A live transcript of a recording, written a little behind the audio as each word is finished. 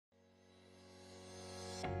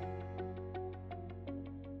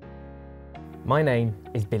My name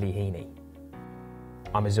is Billy Heaney.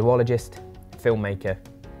 I'm a zoologist, filmmaker,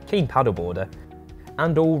 keen paddleboarder,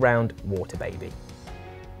 and all-round water baby.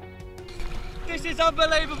 This is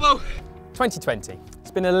unbelievable! 2020,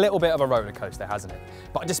 it's been a little bit of a roller coaster, hasn't it?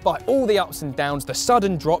 But despite all the ups and downs, the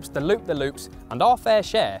sudden drops, the loop-the-loops, and our fair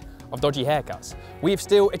share of dodgy haircuts, we have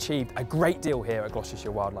still achieved a great deal here at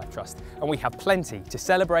Gloucestershire Wildlife Trust, and we have plenty to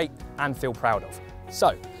celebrate and feel proud of.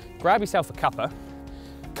 So, grab yourself a cuppa,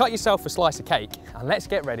 cut yourself a slice of cake, and let's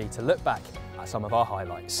get ready to look back at some of our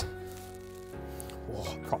highlights.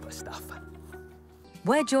 Oh, proper stuff.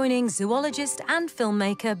 We're joining zoologist and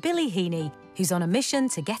filmmaker Billy Heaney, who's on a mission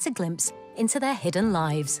to get a glimpse into their hidden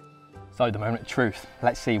lives. So, the moment of truth.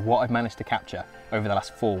 Let's see what I've managed to capture over the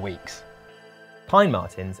last 4 weeks. Pine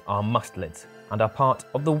martens are mustelids and are part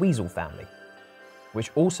of the weasel family,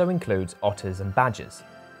 which also includes otters and badgers.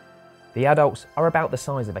 The adults are about the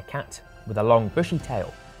size of a cat with a long bushy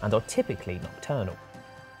tail and are typically nocturnal.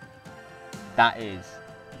 That is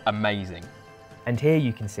amazing. And here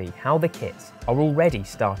you can see how the kits are already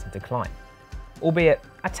starting to climb, albeit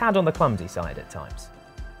a tad on the clumsy side at times.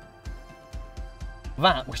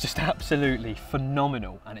 That was just absolutely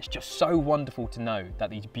phenomenal, and it's just so wonderful to know that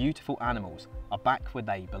these beautiful animals are back where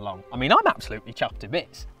they belong. I mean, I'm absolutely chuffed to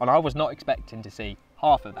bits, and I was not expecting to see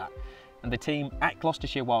half of that. And the team at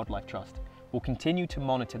Gloucestershire Wildlife Trust will continue to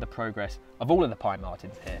monitor the progress of all of the pine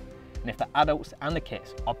martens here. And if the adults and the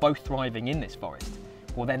kits are both thriving in this forest,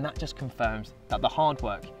 well then that just confirms that the hard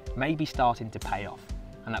work may be starting to pay off,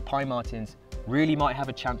 and that pine martens really might have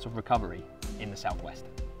a chance of recovery in the southwest.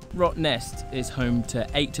 Rot Nest is home to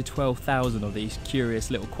 8,000 to 12,000 of these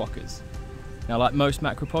curious little quackers. Now, like most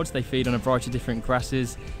macropods, they feed on a variety of different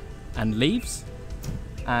grasses and leaves.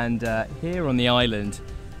 And here on the island,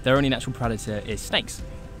 their only natural predator is snakes.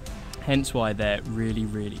 Hence why they're really,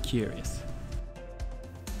 really curious.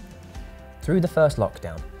 Through the first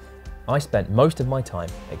lockdown, I spent most of my time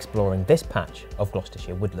exploring this patch of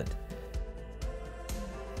Gloucestershire woodland,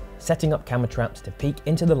 setting up camera traps to peek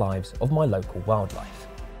into the lives of my local wildlife.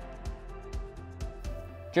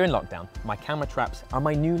 During lockdown, my camera traps and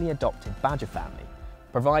my newly adopted badger family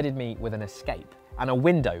provided me with an escape and a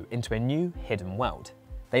window into a new hidden world.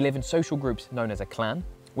 They live in social groups known as a clan,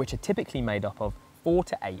 which are typically made up of 4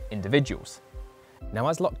 to 8 individuals. Now,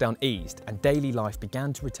 as lockdown eased and daily life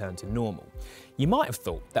began to return to normal, you might have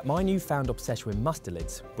thought that my newfound obsession with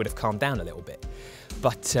mustelids would have calmed down a little bit,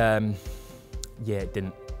 but yeah, it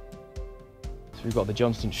didn't. So we've got the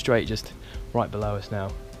Johnston Strait just right below us now.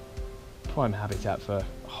 Prime habitat for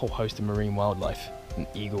a whole host of marine wildlife, and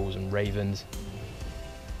eagles and ravens.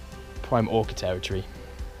 Prime orca territory,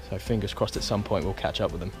 so fingers crossed at some point we'll catch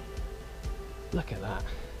up with them. Look at that.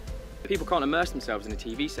 People can't immerse themselves in a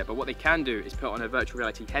TV set, but what they can do is put on a virtual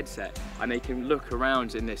reality headset and they can look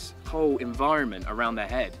around in this whole environment around their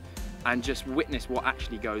head and just witness what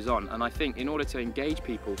actually goes on. And I think in order to engage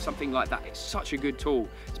people, something like that is such a good tool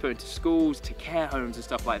to put into schools, to care homes and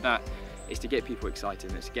stuff like that, is to get people excited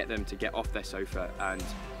and it's to get them to get off their sofa and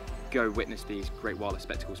go witness these great wildlife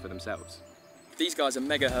spectacles for themselves. These guys are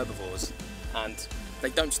mega herbivores and they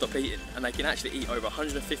don't stop eating, and they can actually eat over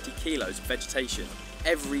 150 kilos of vegetation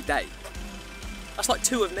every day. That's like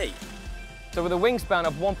 2 of me. So with a wingspan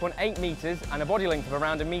of 1.8 metres and a body length of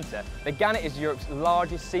around 1 metre, the gannet is Europe's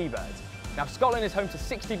largest seabird. Now, Scotland is home to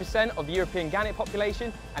 60% of the European gannet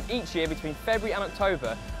population, and each year between February and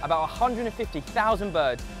October, about 150,000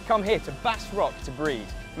 birds come here to Bass Rock to breed,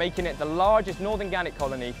 making it the largest northern gannet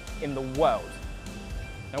colony in the world.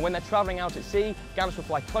 Now, when they're travelling out at sea, gannets will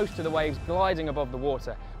fly close to the waves, gliding above the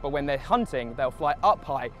water. But when they're hunting, they'll fly up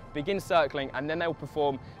high, begin circling, and then they'll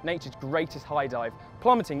perform nature's greatest high dive,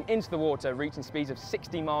 plummeting into the water, reaching speeds of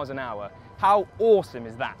 60 miles an hour. How awesome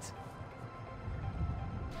is that?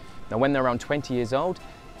 Now, when they're around 20 years old,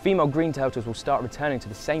 female green turtles will start returning to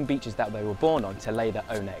the same beaches that they were born on to lay their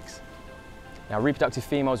own eggs. Now, reproductive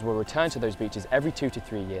females will return to those beaches every 2 to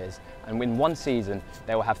 3 years, and in one season,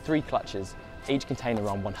 they will have 3 clutches, each containing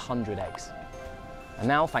around 100 eggs. And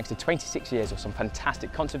now, thanks to 26 years of some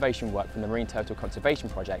fantastic conservation work from the Marine Turtle Conservation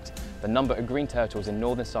Project, the number of green turtles in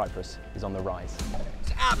northern Cyprus is on the rise.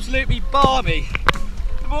 It's absolutely balmy.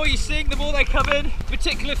 The more you sing, the more they come in.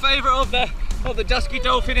 Particular favourite of the dusky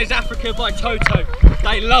dolphin is Africa by Toto.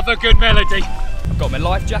 They love a good melody. I've got my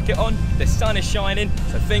life jacket on, the sun is shining,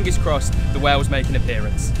 so fingers crossed the whales make an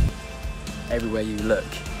appearance. Everywhere you look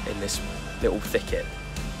in this little thicket,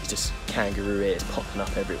 it's just kangaroo ears popping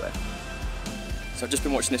up everywhere. So I've just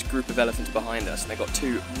been watching this group of elephants behind us, and they've got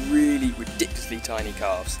 2 really ridiculously tiny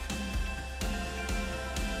calves.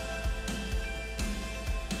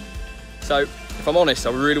 So If I'm honest, I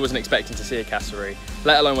really wasn't expecting to see a cassowary,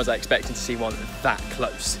 let alone was I expecting to see one that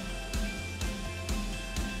close.